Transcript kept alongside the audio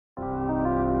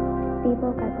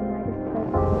Debo got the Midas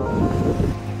touch.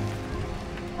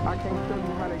 I can't show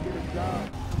you how to get a job.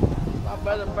 My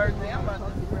brother's birthday, I'm about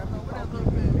to grab over that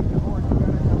little bit.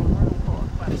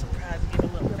 I'm surprised to get a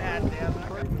little fat down there.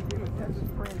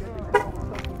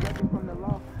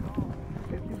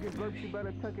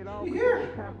 We here.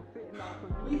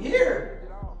 We here.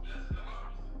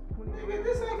 Nigga,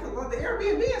 this ain't the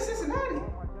Airbnb in Cincinnati.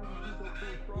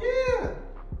 Yeah.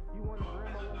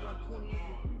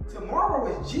 Tomorrow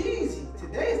is Jeezy.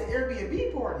 Today is the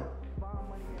Airbnb party.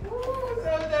 What's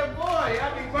up with that boy?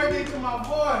 Happy birthday to my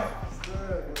boy.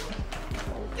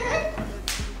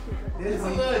 This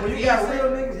when you got real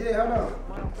niggas, yeah, hold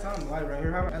on. Something light right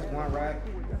here. That's one rack.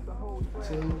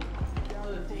 Two.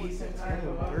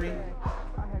 Three.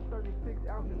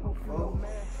 4.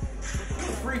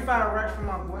 Free 5 racks for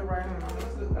my boy right here.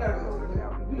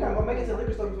 We gotta go make it to the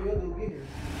liquor store before your dude get here.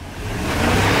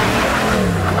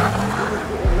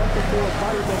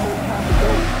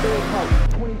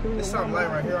 It's something light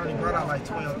right here. I only brought out like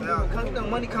 12,000. The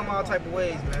money come all type of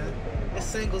ways, man. There's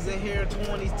singles in here,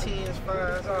 20s, 10s,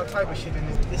 5s, all type of shit in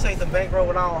this. This ain't the bankroll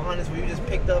with all hundreds where you just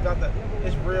picked up out the.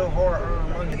 It's real hard earned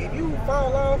money. If you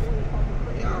fall off,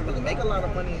 you don't really make a lot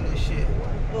of money in this shit.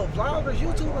 Well, vloggers,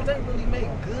 YouTubers, they really make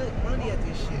good money at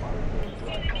this shit.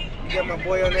 You got my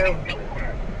boy on there.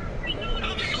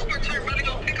 I'm super tired, about to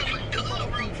go pick up a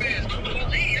dog real fast. I'm gonna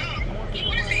leave y'all.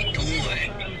 What is he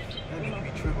doing? That nigga be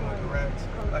tripping with the rats.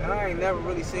 Like, I ain't never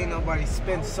really seen nobody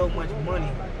spend so much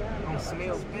money on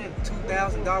smell. Spent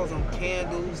 $2,000 on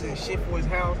candles and shit for his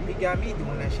house. He got me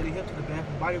doing that shit. He hit to the Bath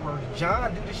and Body Works.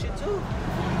 John do this shit too.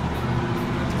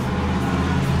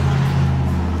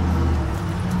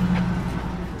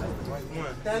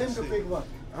 That is the big one.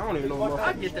 I don't even know what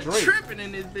I get the tripping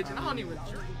in this bitch and I don't even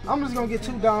drink. I'm just gonna get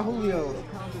 2 Don Julios.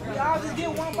 Y'all just get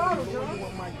 1 bottle, John.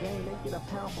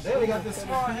 They only got this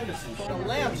small Hennessy. The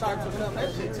lamb chops or something,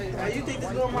 that shit tastes Now, you think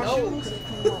this going my shoes?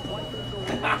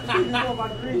 You know my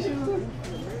green shoes?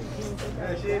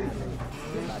 That shit.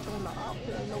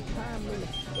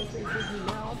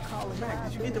 Mac,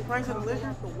 did you get the price of the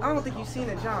liquor? I don't think you seen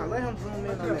it, John. Let him zoom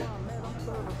in on that.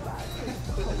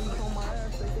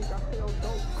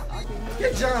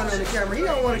 Get John on the camera. He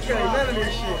don't want to carry none of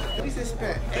this shit. He just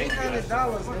spent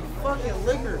 $800 in fucking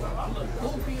liquor.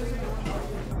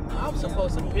 I'm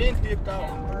supposed to been dipped off.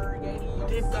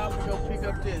 Dipped off to go pick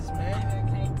up this, man.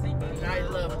 Nice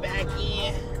little back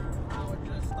end.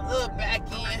 Little back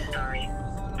end.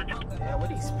 Yeah, what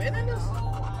he spinning us?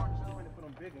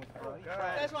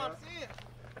 That's what I'm saying.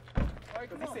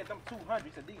 Because he said them 200.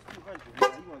 He said these 200.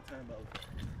 You want to turn those.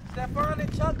 Stephon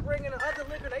and Chuck bringing the other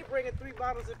liquor. They bringing 3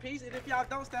 bottles apiece. And if y'all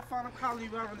don't, Stephon, I'm calling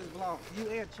you out on this vlog. You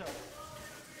and Chuck.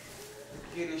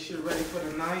 Get this shit ready for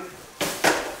the night.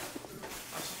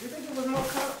 You think there was more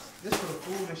cups? This for the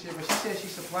food and shit, but she said she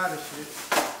supplied the shit.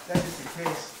 That's just in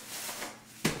case.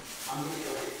 All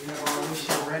this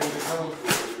shit ready to go.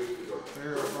 For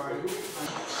everybody.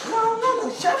 No,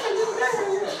 Chef ain't just back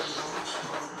here.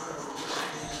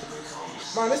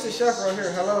 Man, this is Chef right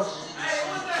here. Hello.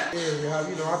 Yeah,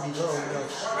 you know I be low. You know.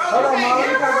 Hold on, Mom. Let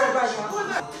me come right back, Mom.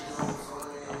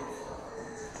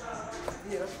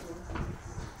 Yeah, that's cool.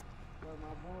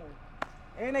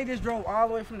 And they just drove all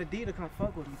the way from the D to come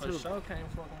fuck with me too. For sure came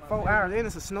fucking my 4 hours. And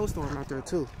it's a snowstorm out there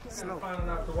too. Snow. Finding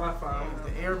out the Wi-Fi.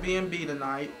 The Airbnb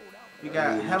tonight. We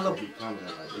got hella.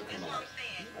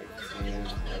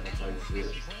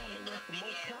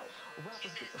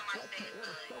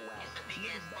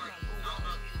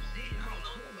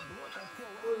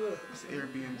 It's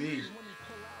Airbnb.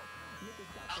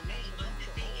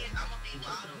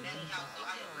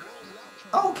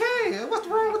 Okay, what's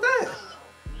wrong with that?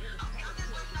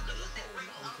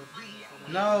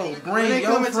 No, bring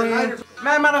your friend.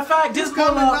 Man, matter of fact, just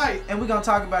come up and we're gonna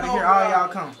talk about it here. All y'all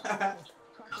come. Alright.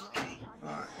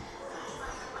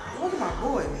 Look at my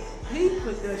boy. He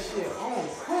put that shit on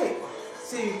quick.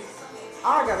 See,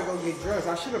 I gotta go get dressed.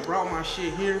 I should have brought my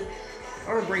shit here.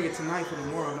 I'm gonna bring it tonight for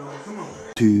tomorrow though. Come on.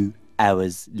 2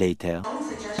 hours later.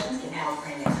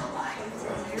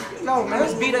 No, man,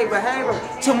 let's be their behavior.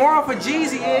 Tomorrow for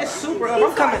Jeezy is super up.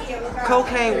 I'm coming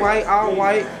cocaine white, all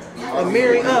white, a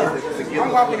Mary up.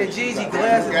 I'm walking in Jeezy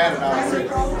glasses.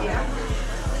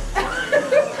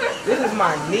 This is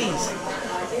my niece.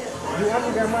 You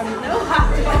ever got money? No,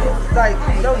 like,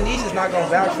 your niece is not gonna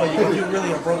vouch for you if you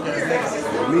really a broke ass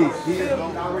nigga. Me. He is I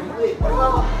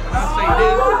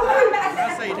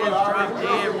say this, drop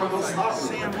dead,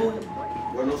 Sambu.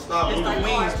 Well, no stop. It's the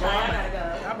wings, bro.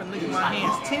 I've been licking my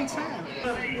hands 10 times.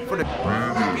 For the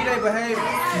be they behavior.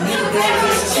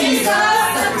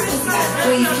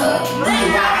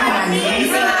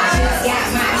 Got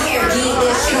my hair, get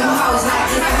this shoe hoes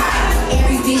like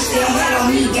They hate on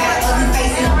me, got an ugly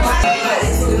face in the body.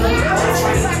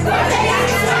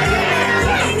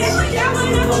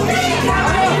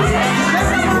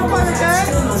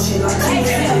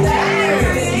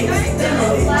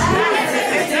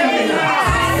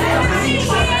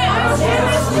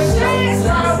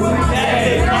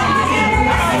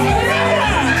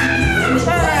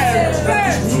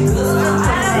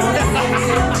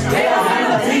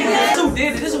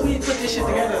 This is when you put this shit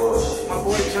together. My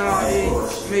boy John,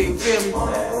 you feel me?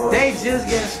 They just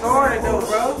getting started though,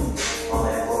 bro.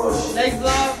 Next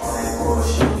vlog,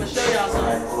 I'm gonna show y'all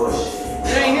something.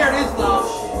 You ain't hear this vlog.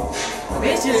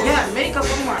 Bitch just got makeup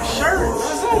on my shirt.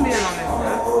 Zoom in on that,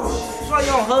 man. That's why you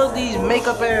don't hug these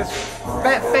makeup ass,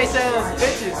 fat face ass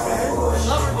bitches, man.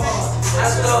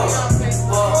 Let's go.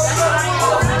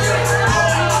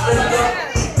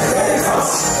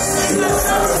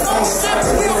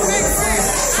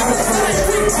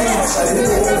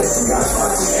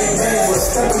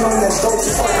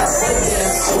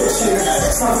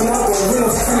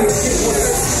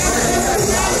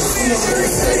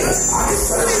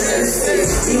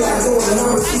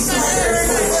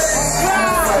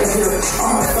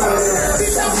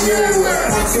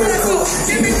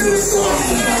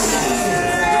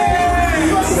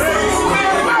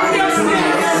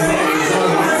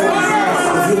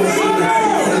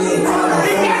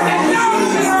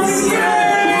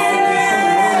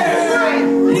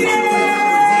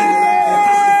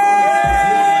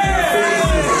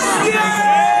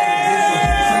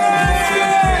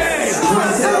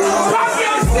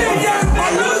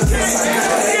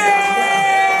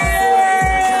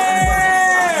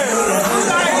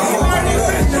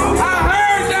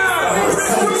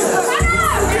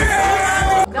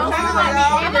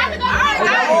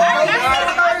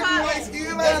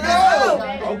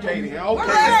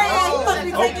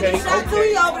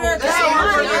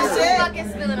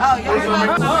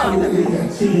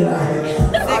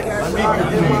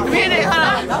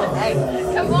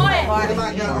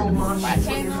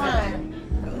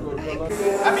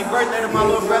 Happy birthday to my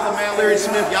little brother, man, Larry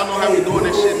Smith. Y'all know how we doing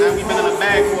this shit, man. We been in the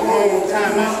bag for a long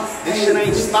time, man. This shit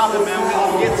ain't stopping, man. We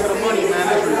gonna get to the money, man.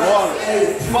 That's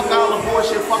regardless. Fuck all the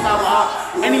bullshit, fuck all the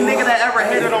ops. Any nigga that ever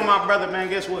hated on my brother, man,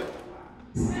 guess what?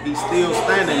 He's still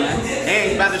standing, man. And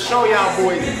he's about to show y'all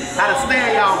boys how to stay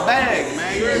in y'all bag,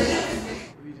 man. You heard me?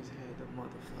 We just had the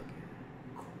motherfucking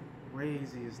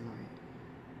craziest night.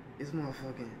 It's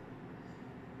motherfucking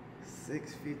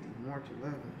 6:50, March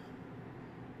 11th.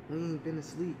 We ain't been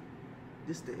asleep.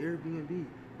 This the Airbnb.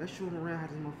 Let's show them around how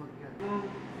this motherfucker got.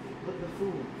 Look at the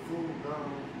food.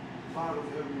 Bottles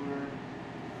everywhere.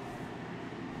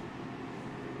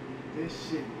 This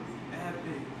shit was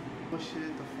epic. What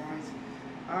shit, the fights.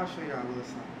 I'll show y'all a little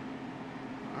something.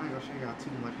 I ain't gonna show y'all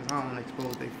too much because I don't want to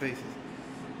expose their faces.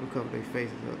 We'll cover their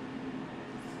faces up.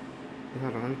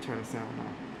 Hold on, let me turn the sound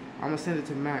off. I'm gonna send it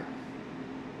to Mac.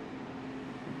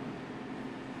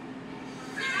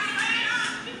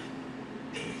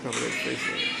 Cover their face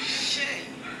up.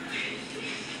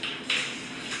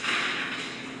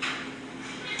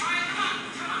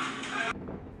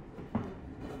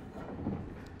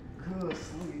 Good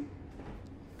sleep.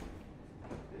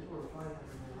 This was fine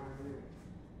right here.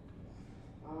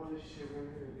 All this shit right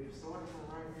here. It started from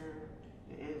right here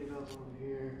and ended up over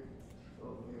here.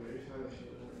 Over here. This how that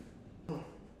shit went.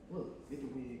 Look, get the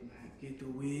wig, man. Get the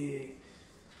wig.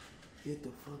 Get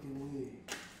the fucking wig.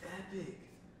 Epic.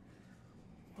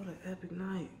 What an epic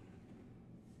night.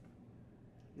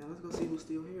 Now let's go see who's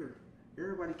still here.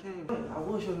 Everybody came. I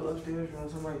will show you upstairs room,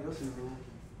 somebody else's room.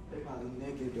 They probably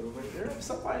naked though, but there's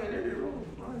somebody in every room.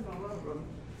 I ain't gonna lie, brother.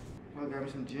 I got me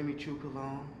some Jimmy Choo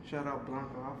cologne. Shout out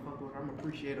Blanco. I fuck with her. I'm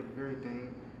appreciative of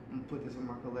everything. I'm gonna put this in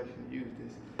my collection and use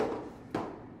this.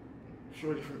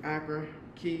 Shorty from Akron,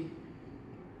 Key.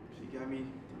 She got me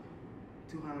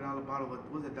 $200 bottle.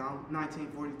 What was it, down?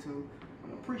 1942.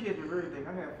 I'm appreciative of everything.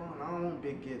 I had fun. I don't want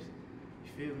big gifts.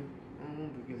 You feel me? I don't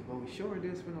want big gifts, but we sure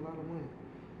did spend a lot of money.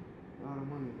 A lot of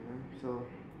money, man. So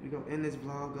we gonna end this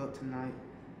vlog up tonight.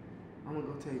 I'm gonna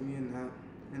go take me a nap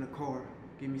in the car,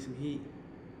 give me some heat,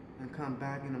 and come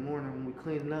back in the morning when we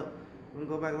clean it up. We're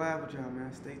gonna go back live with y'all,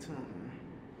 man. Stay tuned, man.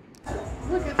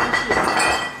 Look at this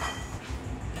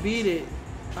shit. Beat it.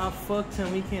 I fucked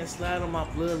him. He can't slide on my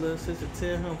blood, little sister.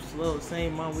 Tell him slow.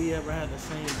 Same mom we ever had, the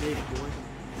same big boy.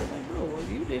 Like, bro, well,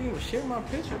 you didn't even share my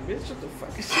picture, bitch. What the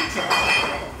fuck is she talking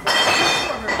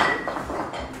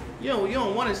about? You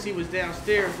don't want to see what's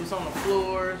downstairs, what's on the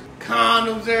floors,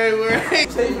 condoms everywhere.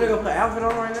 So you gonna put outfit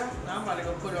on right now? Now I'm about to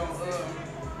go put on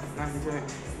Nike Tech.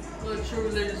 little True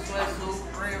Religion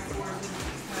sweatsuit, reinforcements,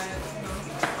 pants, you know.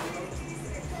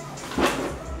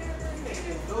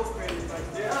 Go crazy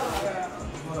like that.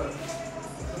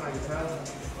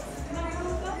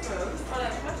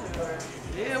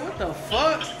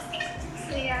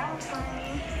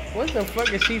 What the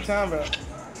fuck is she talking about?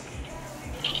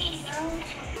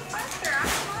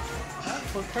 I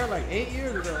fucked her like 8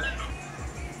 years ago.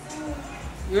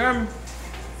 You hear me?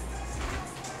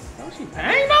 Don't she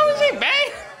bang? Don't she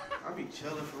bang? I be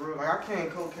chilling for real. Like I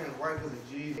can't cocaine white because of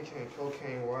G's. I can't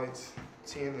cocaine whites.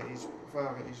 10 in each,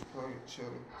 5 in each pocket,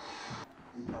 chilling.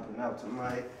 We popping out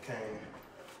tonight. Cane.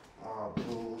 All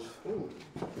blues. Ooh.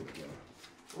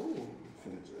 Ooh.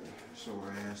 Finna show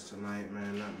her ass tonight,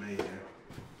 man. Not major.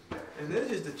 And this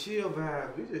just the chill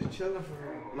vibe. We just chilling for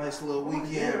real. Nice little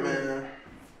weekend, man.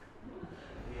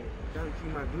 Gotta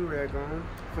keep my do-rag on.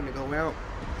 Finna go out.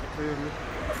 Where the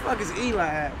fuck is Eli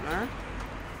at, man?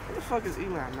 Where the fuck is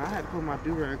Eli, man? I had to put my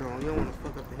do-rag on. You don't wanna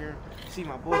fuck up the hair. See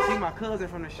my boy, see my cousin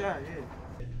from the shot, yeah.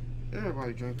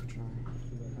 Everybody drink Patron.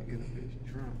 I get a bitch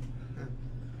drunk.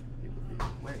 It would be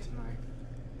wet tonight.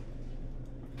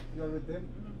 You go with them?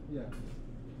 Yeah.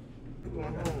 You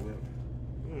going home?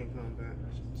 You ain't coming back.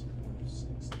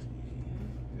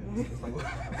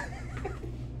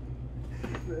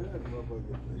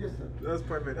 Yes, sir. That's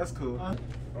perfect. That's cool.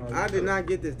 I did not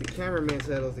get this. The cameraman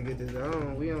told us to get this.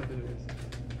 We don't do this.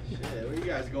 Shit, where you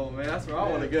guys going, man? That's where I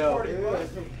want to go.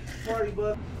 Party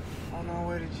bus. On our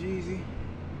way to Jeezy.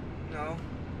 No.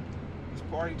 It's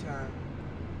party time.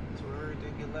 That's where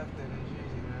everything get left in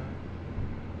Jeezy, man.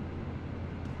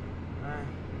 Alright.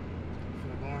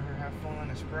 We're gonna go in here, have fun.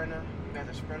 The Sprinter. We got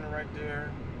the Sprinter right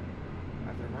there.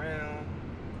 Got the Ram.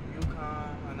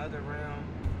 Yukon. Another Ram.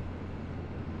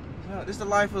 So, this is the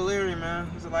life of Larry, man.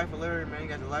 This is the life of Larry, man. You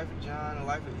got the life of John, the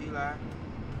life of Eli.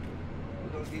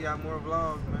 We're gonna give y'all more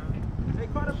vlogs, man. Hey,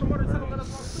 call the promoter, tell him let us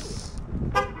know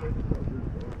too.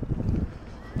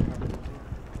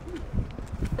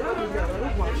 They're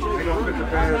gonna put the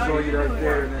bands on you right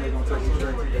there, and then they're gonna take you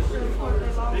straight to your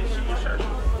shit.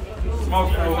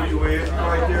 Smoke know who you is.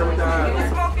 Right there with the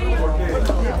eyes.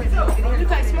 4K. You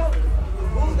can't smoke.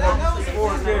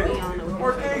 4K.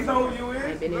 4K's know who you is.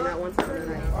 I've been in that one time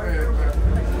tonight.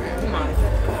 Come on.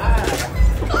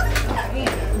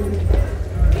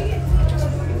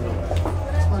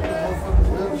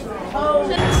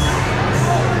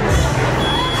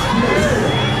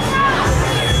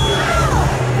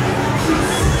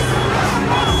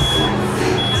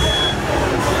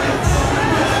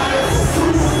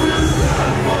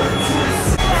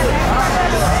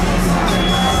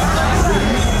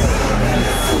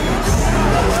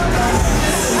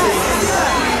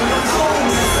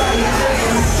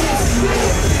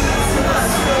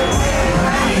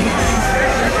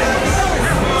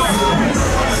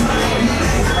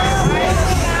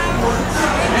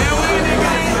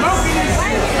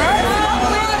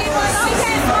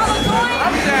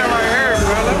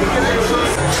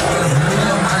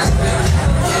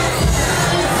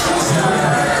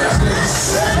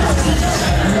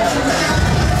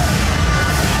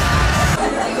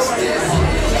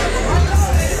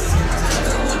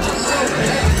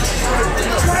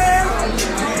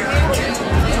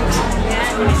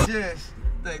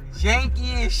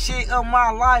 Of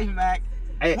my life, Mac.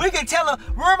 Hey. We can tell her.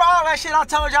 Remember all that shit I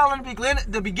told y'all in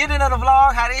the beginning of the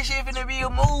vlog? How this shit finna be a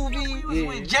movie? We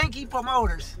was with Janky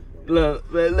Promoters. Look.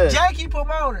 Janky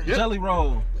Promoters. Yep. Jelly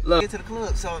Roll. Look. Get to the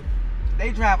club. So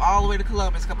they drive all the way to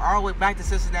Columbus, come all the way back to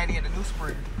Cincinnati in the new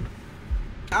Sprinter.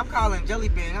 I'm calling Jelly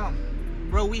Bean.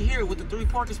 Bro, we here with the 3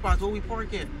 parking spots. Where we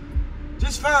park at?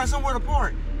 Just find somewhere to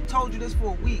park. Told you this for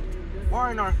a week.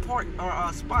 Why aren't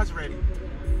our spots ready?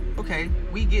 Okay,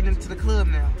 we getting into the club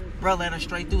now. Bro, let us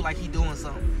straight through like he doing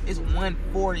something. It's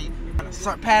 140.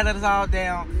 Pat us all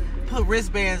down, put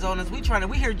wristbands on us. We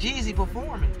hear Jeezy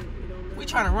performing. We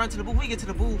trying to run to the booth. We get to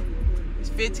the booth. It's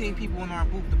 15 people in our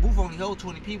booth. The booth only holds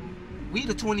 20 people. We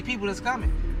the 20 people that's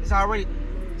coming. It's already.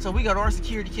 So we got our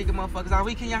security kicking motherfuckers out.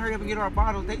 Can y'all hurry up and get our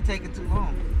bottles? They taking too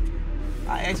long.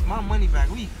 I asked my money back.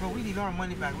 We need our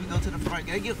money back. We go to the front.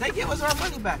 They give us our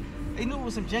money back. They knew it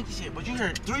was some janky shit, but you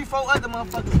heard 3, 4 other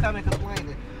motherfuckers coming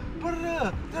complaining. They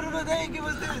ain't give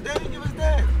us this, they ain't give us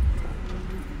that.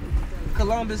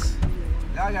 Columbus,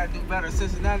 y'all gotta do better.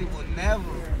 Cincinnati will never.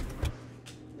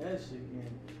 That shit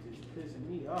just pissing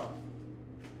me off.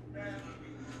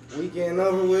 Weekend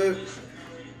over with.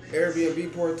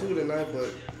 Airbnb part 2 tonight,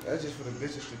 but that's just for the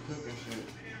bitches to cook and shit.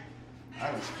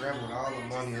 I done scrambled all the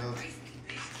money up.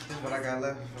 This is what I got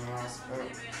left for my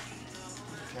spent.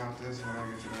 Count this when I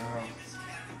get to the house.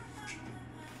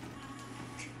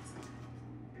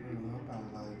 I'm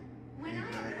probably like 8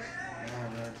 racks,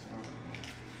 9 racks.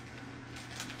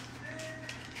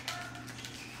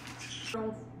 On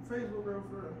Facebook, real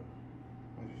for real.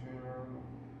 What you say, bro?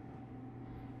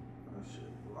 That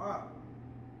shit blocked.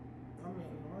 I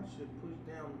mean, my shit pushed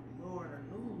down lower in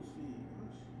the news feed.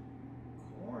 That shit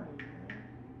corny, man.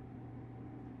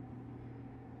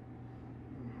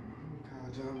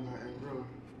 John like, hey, bro,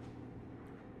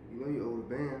 you know you owe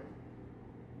the band.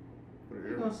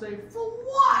 You gonna say, for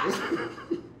what?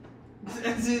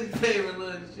 That's his favorite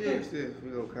little shit. We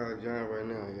gonna call John right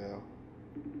now, y'all.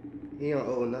 He don't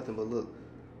owe nothing but look.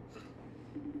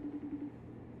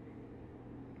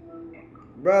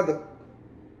 Brother.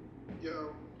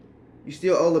 Yo. You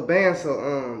still owe the band,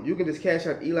 so you can just cash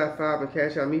out Eli 5 and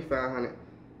cash out me 500.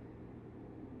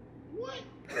 What?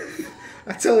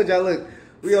 I told y'all, look,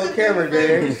 we on camera,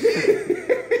 gang. He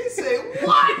said,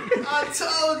 what? I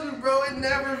told you, bro, it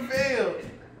never failed.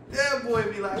 That boy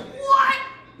be like, what?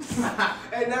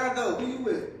 Hey, now though, who you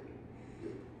with?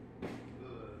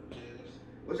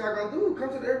 What y'all gonna do? Come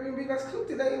to the Airbnb, let's cook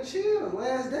today and chill.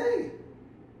 Last day.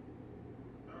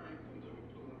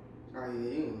 Oh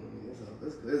yeah,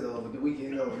 it's over. The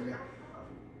weekend over now.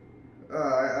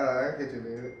 Alright, catch you,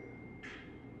 man.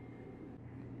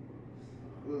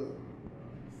 Look,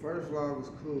 first vlog was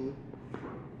cool.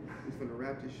 We finna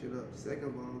wrap this shit up.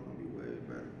 Second vlog gonna be way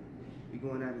better. We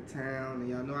going out of town, and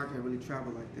y'all know I can't really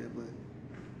travel like that, but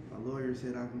my lawyer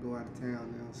said I can go out of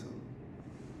town now, so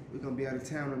we're gonna be out of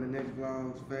town on the next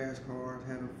vlogs, fast cars,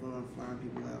 having fun, flying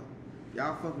people out.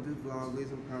 Y'all fuck with this vlog, leave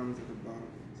some comments at the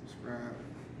bottom, subscribe.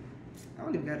 I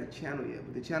don't even got a channel yet,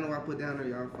 but the channel I put down there,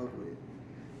 y'all fuck with it.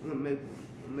 I'm gonna make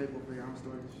one for y'all. I'm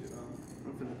starting this shit off.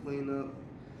 I'm finna clean up,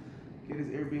 get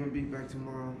this Airbnb back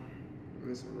tomorrow.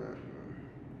 Listen, right.